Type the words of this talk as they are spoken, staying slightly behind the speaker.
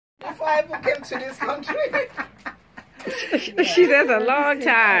before I even came to this country. She says a long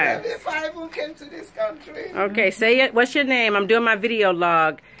time. Before I even came to this country. Okay, say it. What's your name? I'm doing my video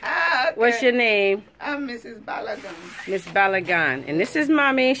log. Okay. What's your name? I'm Mrs. Balagan. Miss Balagan. And this is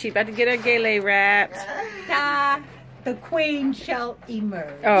Mommy. She's about to get her Gele wrapped. The queen shall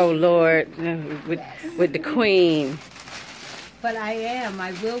emerge. Oh, Lord. With the queen. But I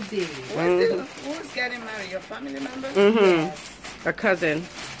will be. Who's getting married? Your family member? Yes. Her cousin.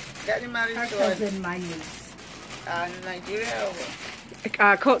 Getting married Her to cousin, my niece. Nigeria or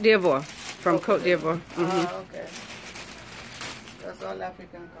Côte d'Ivoire. From Côte d'Ivoire. Oh, okay. That's all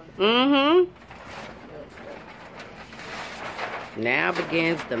African countries. Now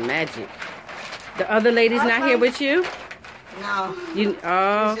begins the magic. The other lady's not here with you? No. You,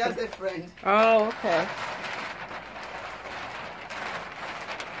 oh. She's just a friend. Oh, okay.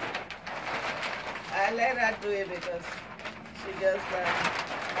 I let her do it because she just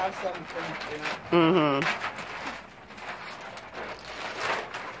have something, you know.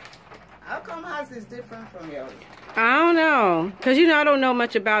 How come hers is different from yours? I don't know. Because, you know, I don't know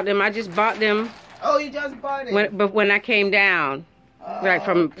much about them. I just bought them. Oh, you just bought it? But when I came down. Right,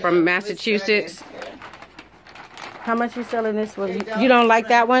 from Massachusetts. How much you selling this one? You don't like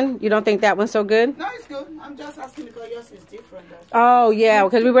that one? You don't think that one's so good? No, it's good. I'm just asking because yours is different. Oh, yeah,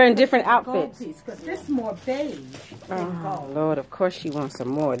 because we were in different outfits. Because this is more beige than gold. Lord, of course she wants some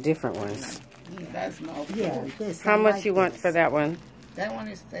more different ones. That's more. Yeah, this. How much you want for that one? That one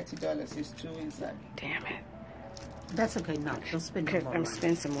is $30. It's 2 inside. Damn it. That's okay. No, don't spend more. I'm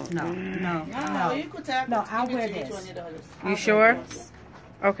spending some more. No. You could have I'll wear this. $20. You sure?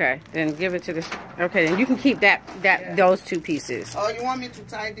 Okay, then give it to this. Okay, then you can keep those 2 pieces. Oh, you want me to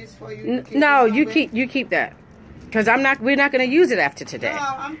tie this for you? No, you keep that. Because we're not going to use it after today. No,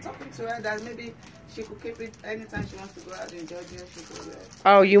 I'm talking to her that maybe she could keep it anytime she wants to go out in Georgia. She could wear it.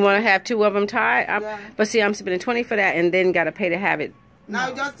 Oh, you want to have 2 of them tied? Yeah. But see, I'm spending 20 for that and then got to pay to have it.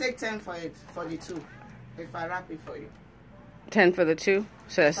 Now just take 10 for it, for the 2. If I wrap it for you. 10 for the 2?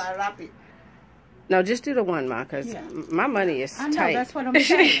 So if I wrap it. No, just do the 1, Ma, because my money is tight. I know, that's what I'm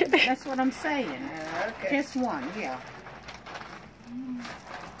saying. That's what I'm saying. Okay. Just 1, yeah.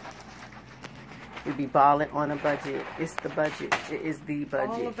 We be balling on a budget. It's the budget. It is the budget.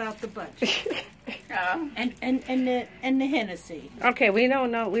 All about the budget. and the Hennessy. Okay, we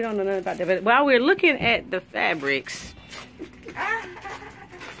don't know nothing about that. But while we're looking at the fabrics,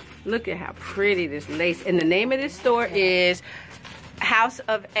 look at how pretty this lace. And the name of this store is House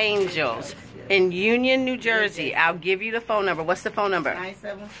of Angels in Union, New Jersey. I'll give you the phone number. What's the phone number?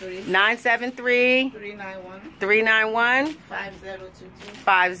 973-391-5022.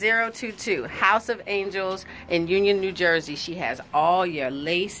 5022. House of Angels in Union, New Jersey. She has all your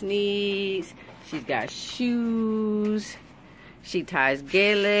lace needs. She's got shoes. She ties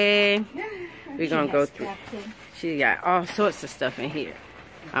gele. We're going to go through. She got all sorts of stuff in here.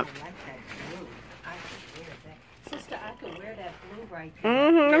 Sister, I could wear that blue right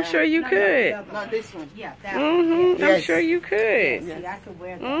there. I'm sure you could. No, this one. Yeah, that one. I'm sure you could. See, I could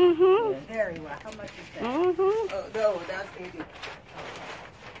wear that. Very well. How much is that? Oh, no, that's 80.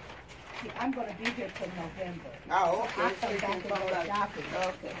 See, I'm going to be here till November. Oh, okay. I'll come back and go shopping.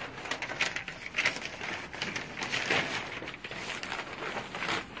 Okay.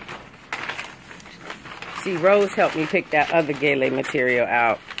 See, Rose helped me pick that other gele material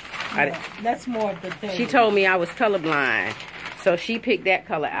out. That's more of the thing. She told me I was colorblind, so she picked that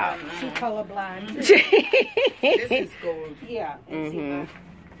color out. She colorblind. This is gold. Yeah. And see, my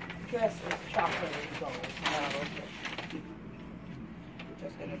dress is chocolate and gold. Oh, okay.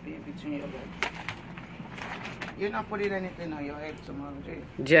 Just gonna be between your legs. You're not putting anything on your head tomorrow, do you?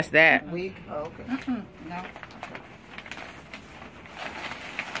 Just that. Wig? Oh, okay. No.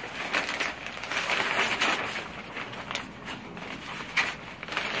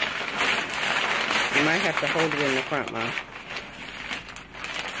 You might have to hold it in the front, Mom.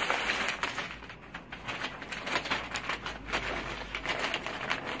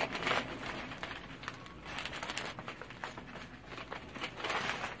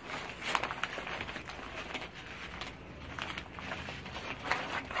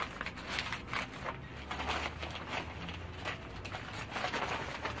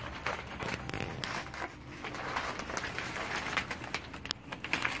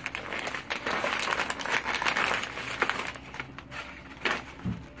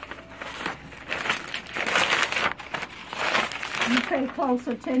 Pay close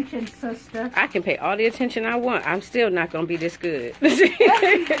attention, sister. I can pay all the attention I want. I'm still not going to be this good.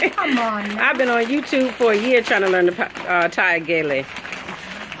 Come on now. I've been on YouTube for a year trying to learn to tie a gele.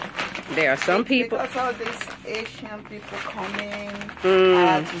 There are some people. Because all this Asian people coming. Mm.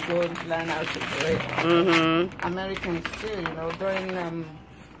 I had to go and learn how to do it. Mm-hmm. Americans too, you know, during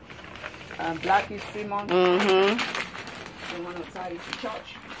Black History Month, Mm-hmm. they want to tie you to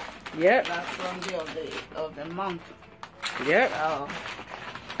church. Yep. Last Sunday of the month. Yep. So,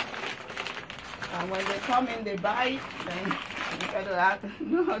 and when they come in, they buy it, then you gotta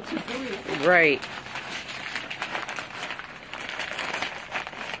know how to do it. Right.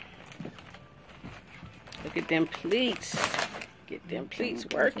 Look at them pleats. Get them pleats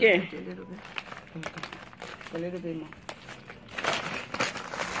working. A little bit. Okay. A little bit more.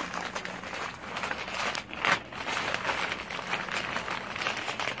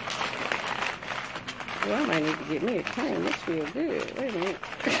 Well, I might need to get me a comb. This feels good. Wait a minute.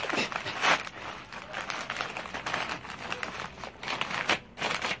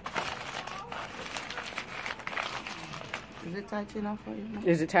 Is it tight enough for you?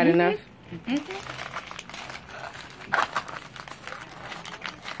 Is it tight enough?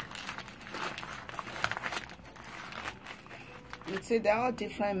 You see, they're all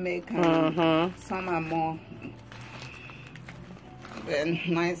different make. Some are more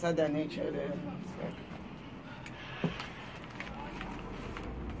nicer than each other.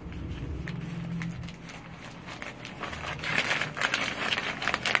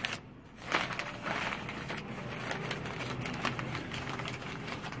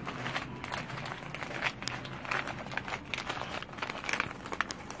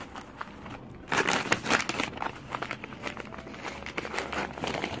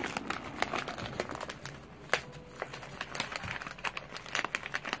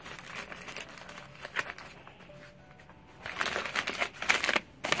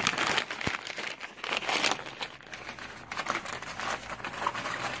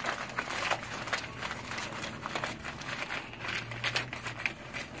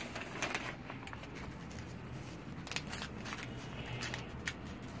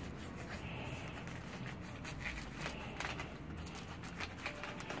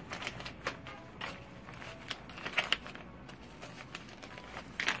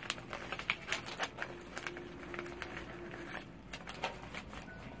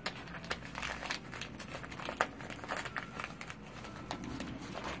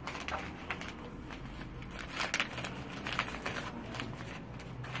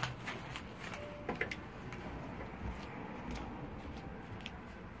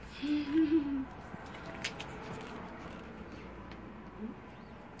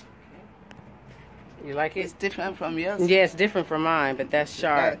 You like it? It's different from yours. Yeah, it's different from mine, but that's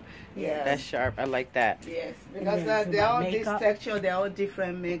sharp. Yeah. That's sharp. I like that. Yes, because they're all this texture, they're all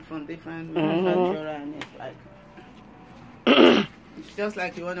different made from different manufacturer, and it's like it's just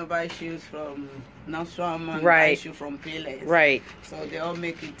like you want to buy shoes from Nordstrom and buy shoes from Gele. Right. So they all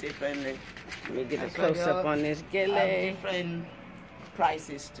make it differently. Let me get a close up on this Gele. Different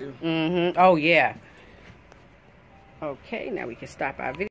prices too. Oh yeah. Okay, now we can stop our video.